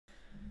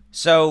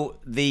So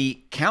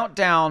the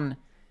countdown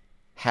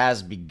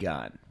has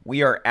begun.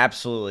 We are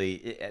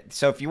absolutely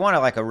so. If you want to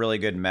like a really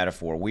good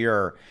metaphor, we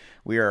are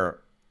we're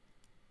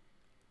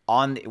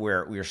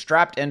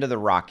strapped into the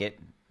rocket.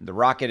 The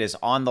rocket is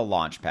on the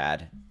launch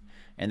pad,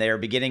 and they are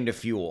beginning to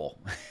fuel.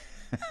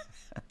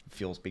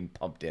 Fuel's being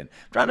pumped in.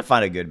 I'm trying to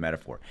find a good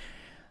metaphor.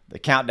 The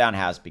countdown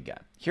has begun.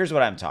 Here's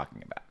what I'm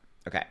talking about.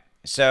 Okay,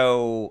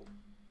 so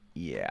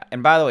yeah,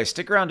 and by the way,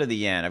 stick around to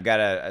the end. I've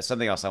got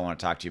something else I want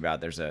to talk to you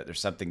about. There's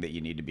something that you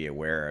need to be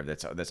aware of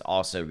that's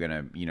also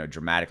going to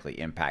dramatically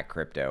impact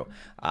crypto,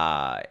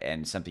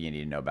 and something you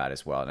need to know about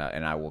as well.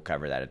 And I will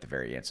cover that at the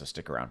very end. So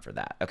stick around for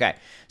that. Okay,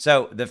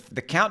 so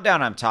the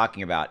countdown I'm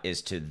talking about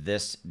is to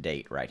this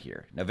date right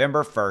here,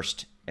 November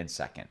 1st and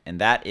 2nd,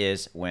 and that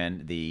is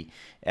when the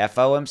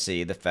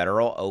FOMC, the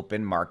Federal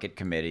Open Market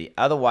Committee,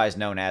 otherwise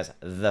known as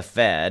the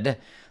Fed,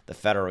 the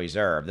Federal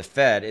Reserve, the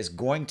Fed is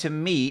going to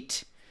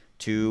meet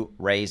to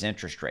raise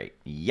interest rate.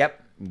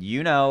 Yep,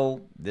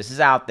 this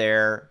is out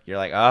there. You're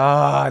like,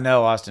 oh,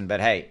 no, Austin,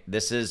 but hey,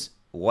 this is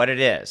what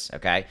it is,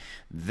 okay?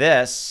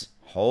 This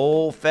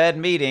whole Fed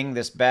meeting,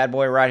 this bad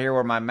boy right here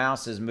where my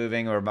mouse is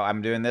moving, or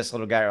I'm doing this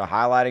little guy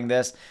highlighting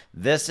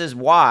this is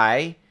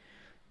why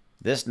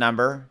this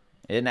number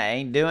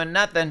ain't doing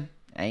nothing.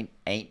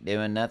 Ain't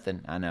doing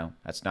nothing. I know.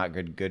 That's not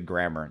good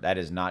grammar. That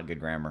is not good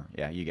grammar.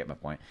 Yeah, you get my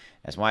point.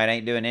 That's why it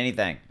ain't doing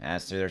anything.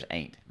 There's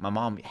ain't. My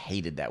mom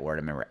hated that word. I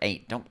remember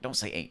ain't. Don't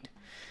say ain't.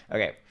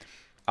 Okay.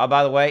 Oh,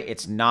 by the way,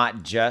 it's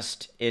not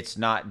just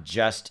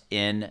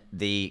in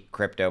the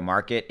crypto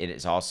market. It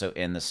is also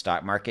in the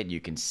stock market.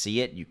 You can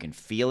see it. You can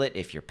feel it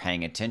if you're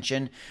paying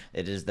attention.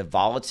 It is the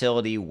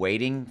volatility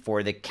waiting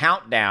for the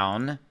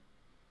countdown.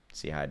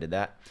 See how I did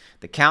that?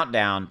 The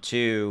countdown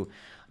to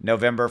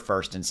November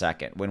 1st and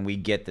 2nd, when we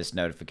get this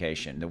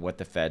notification of what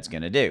the Fed's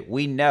going to do.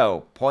 We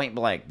know point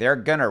blank they're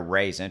going to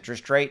raise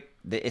interest rate.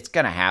 It's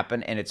going to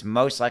happen, and it's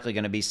most likely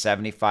going to be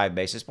 75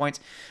 basis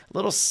points. A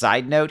little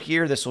side note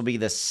here, this will be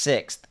the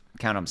sixth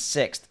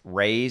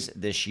raise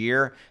this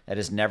year. That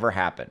has never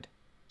happened.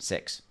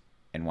 6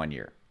 in 1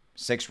 year.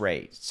 6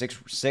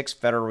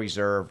 Federal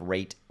Reserve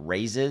rate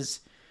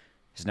raises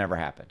has never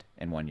happened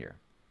in 1 year.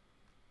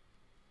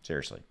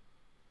 Seriously.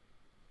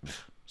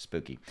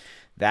 Spooky.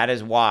 That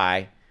is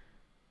why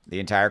the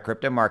entire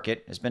crypto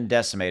market has been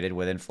decimated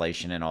with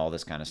inflation and all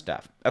this kind of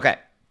stuff. Okay,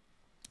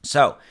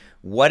 so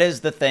what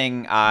is the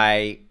thing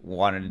I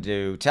wanted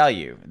to tell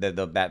you?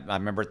 I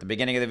remember at the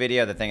beginning of the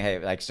video, the thing, hey,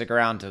 like stick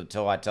around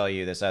until I tell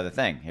you this other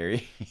thing. Here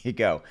you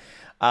go.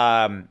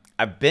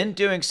 I've been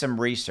doing some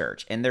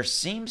research, and there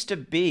seems to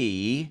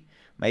be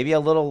maybe a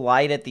little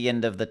light at the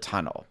end of the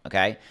tunnel,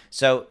 okay?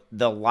 So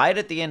the light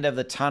at the end of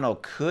the tunnel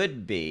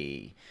could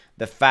be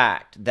the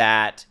fact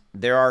that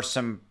there are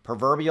some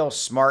proverbial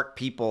smart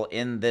people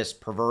in this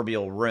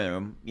proverbial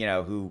room,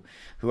 who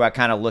I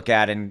kind of look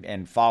at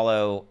and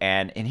follow.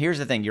 And here's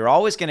the thing. You're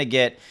always going to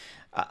get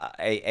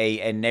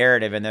a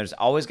narrative, and there's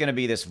always going to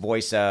be this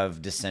voice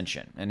of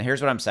dissension. And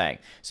here's what I'm saying.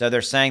 So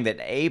they're saying that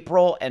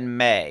April and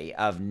May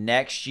of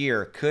next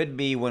year could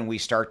be when we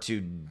start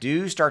to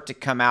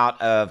come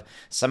out of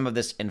some of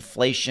this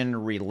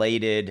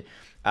inflation-related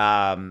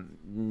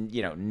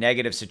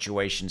negative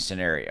situation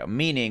scenario,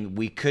 meaning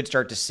we could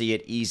start to see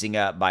it easing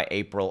up by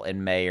April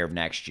and May of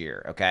next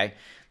year. Okay.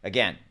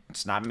 Again,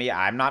 it's not me.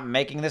 I'm not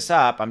making this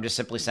up. I'm just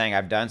simply saying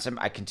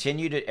I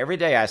continue to, every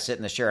day I sit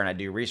in the chair and I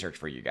do research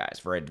for you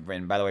guys.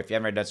 And by the way, if you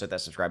haven't already done so, hit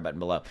that subscribe button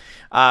below.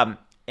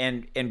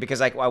 And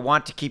because I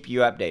want to keep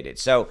you updated.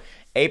 So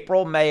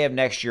April, May of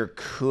next year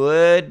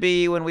could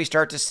be when we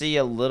start to see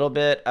a little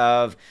bit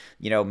of,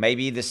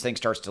 maybe this thing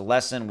starts to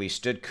lessen.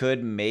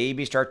 Could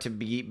maybe start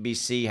to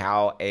see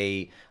how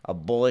a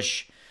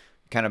bullish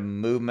kind of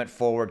movement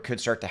forward could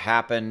start to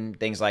happen,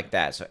 things like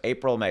that. So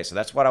April, May. So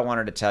that's what I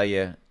wanted to tell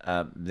you.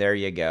 There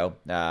you go.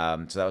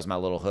 So that was my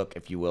little hook,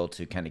 if you will,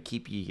 to kind of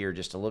keep you here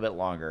just a little bit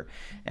longer.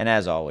 And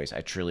as always, I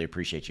truly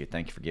appreciate you.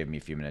 Thank you for giving me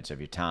a few minutes of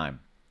your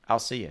time. I'll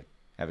see you.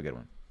 Have a good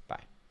one.